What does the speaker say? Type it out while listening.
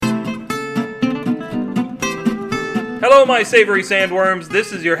Hello, my savory sandworms.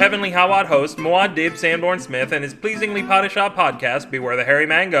 This is your heavenly Hawat host, Muad'Dib Sanborn Smith, and his pleasingly potishah podcast, Beware the Hairy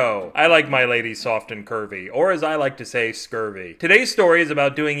Mango. I like my ladies soft and curvy, or as I like to say, scurvy. Today's story is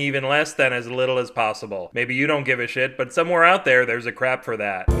about doing even less than as little as possible. Maybe you don't give a shit, but somewhere out there's a crap for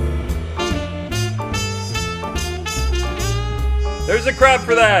that. There's a Crap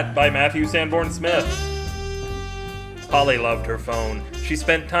for That by Matthew Sanborn Smith. Polly loved her phone. She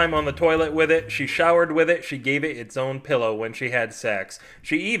spent time on the toilet with it, she showered with it, she gave it its own pillow when she had sex.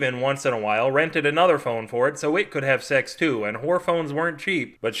 She even, once in a while, rented another phone for it so it could have sex too, and whore phones weren't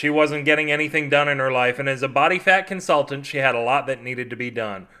cheap. But she wasn't getting anything done in her life, and as a body fat consultant, she had a lot that needed to be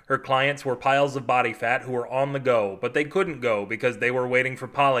done. Her clients were piles of body fat who were on the go, but they couldn't go because they were waiting for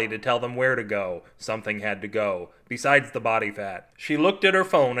Polly to tell them where to go. Something had to go. Besides the body fat. She looked at her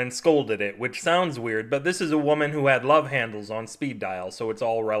phone and scolded it, which sounds weird, but this is a woman who had love handles on speed dial, so it's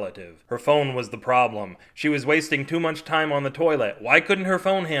all relative. Her phone was the problem. She was wasting too much time on the toilet. Why couldn't her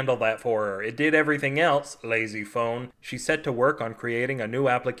phone handle that for her? It did everything else, lazy phone. She set to work on creating a new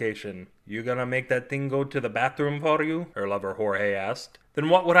application. You gonna make that thing go to the bathroom for you? Her lover Jorge asked. Then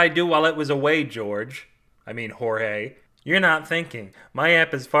what would I do while it was away, Jorge? You're not thinking. My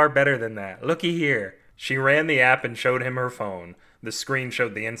app is far better than that. Looky here. She ran the app and showed him her phone. The screen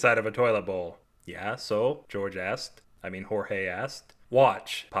showed the inside of a toilet bowl. Yeah, so? Jorge asked.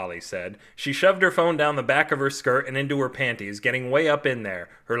 Watch, Polly said. She shoved her phone down the back of her skirt and into her panties, getting way up in there.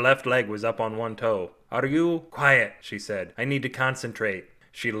 Her left leg was up on one toe. Are you? Quiet, she said. I need to concentrate.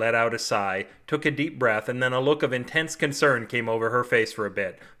 She let out a sigh, took a deep breath, and then a look of intense concern came over her face for a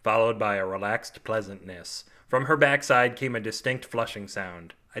bit, followed by a relaxed pleasantness. From her backside came a distinct flushing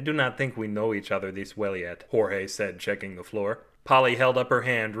sound. I do not think we know each other this well yet, Jorge said, checking the floor. Polly held up her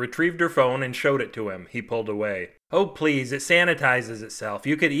hand, retrieved her phone, and showed it to him. He pulled away. Oh, please, it sanitizes itself.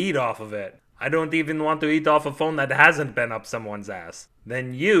 You could eat off of it. I don't even want to eat off a phone that hasn't been up someone's ass.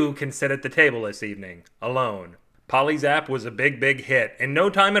 Then you can sit at the table this evening, alone. Polly's app was a big hit. In no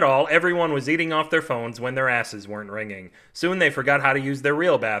time at all, everyone was eating off their phones when their asses weren't ringing. Soon they forgot how to use their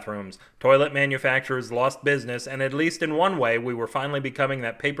real bathrooms. Toilet manufacturers lost business, and at least in one way, we were finally becoming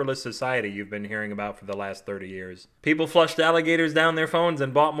that paperless society you've been hearing about for the last 30 years. People flushed alligators down their phones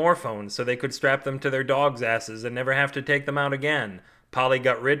and bought more phones so they could strap them to their dogs' asses and never have to take them out again. Polly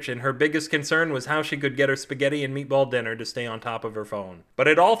got rich, and her biggest concern was how she could get her spaghetti and meatball dinner to stay on top of her phone. But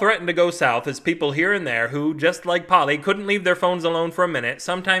it all threatened to go south as people here and there who, just like Polly, couldn't leave their phones alone for a minute,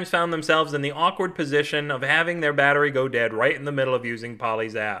 sometimes found themselves in the awkward position of having their battery go dead right in the middle of using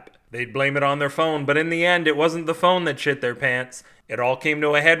Polly's app. They'd blame it on their phone, but in the end, it wasn't the phone that shit their pants. It all came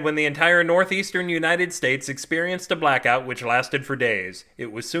to a head when the entire northeastern United States experienced a blackout which lasted for days.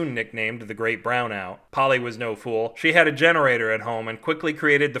 It was soon nicknamed the Great Brownout. Polly was no fool. She had a generator at home and quickly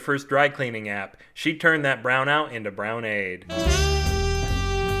created the first dry cleaning app. She turned that brownout into Brownade.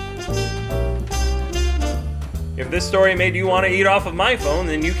 If this story made you want to eat off of my phone,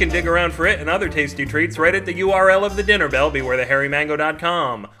 then you can dig around for it and other tasty treats right at the URL of the dinner bell,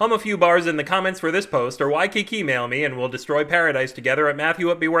 bewarethehairymango.com. Hum a few bars in the comments for this post, or Waikiki mail me and we'll destroy paradise together at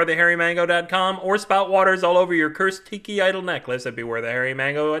Matthew@bewarethehairymango.com, or spout waters all over your cursed tiki idol necklace at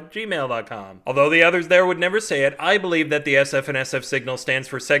bewarethehairymango@gmail.com. Although the others there would never say it, I believe that the SF and SF signal stands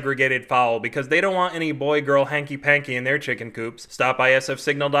for segregated fowl because they don't want any boy-girl hanky-panky in their chicken coops. Stop by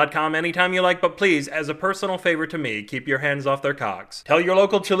sfsignal.com anytime you like, but please, as a personal favor to me, keep your hands off their cocks. Tell your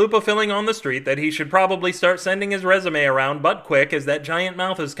local chalupa filling on the street that he should probably start sending his resume around but quick, as that giant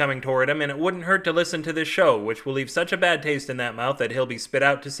mouth is coming toward him, and it wouldn't hurt to listen to this show, which will leave such a bad taste in that mouth that he'll be spit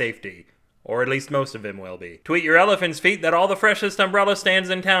out to safety. Or at least most of him will be. Tweet your elephant's feet that all the freshest umbrella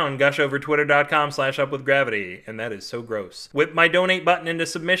stands in town gush over twitter.com/upwithgravity. And that is so gross. Whip my donate button into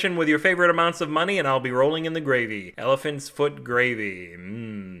submission with your favorite amounts of money and I'll be rolling in the gravy. Elephant's foot gravy.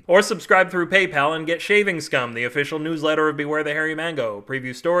 Or subscribe through PayPal and get Shaving Scum, the official newsletter of Beware the Hairy Mango.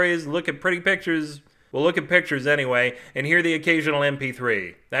 Preview stories, look at pretty pictures. We'll look at pictures anyway, and hear the occasional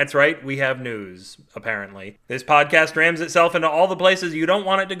MP3. That's right, we have news, apparently. This podcast rams itself into all the places you don't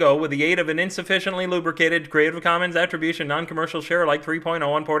want it to go with the aid of an insufficiently lubricated Creative Commons Attribution Non-Commercial Share-alike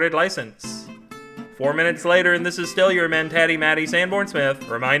 3.0 unported license. 4 minutes later, and this is still your Mentati Matty Sanborn Smith,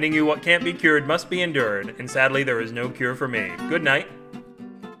 reminding you what can't be cured must be endured, and sadly there is no cure for me. Good night.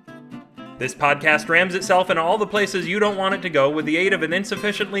 This podcast rams itself in all the places you don't want it to go with the aid of an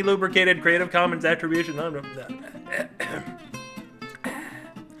insufficiently lubricated Creative Commons Attribution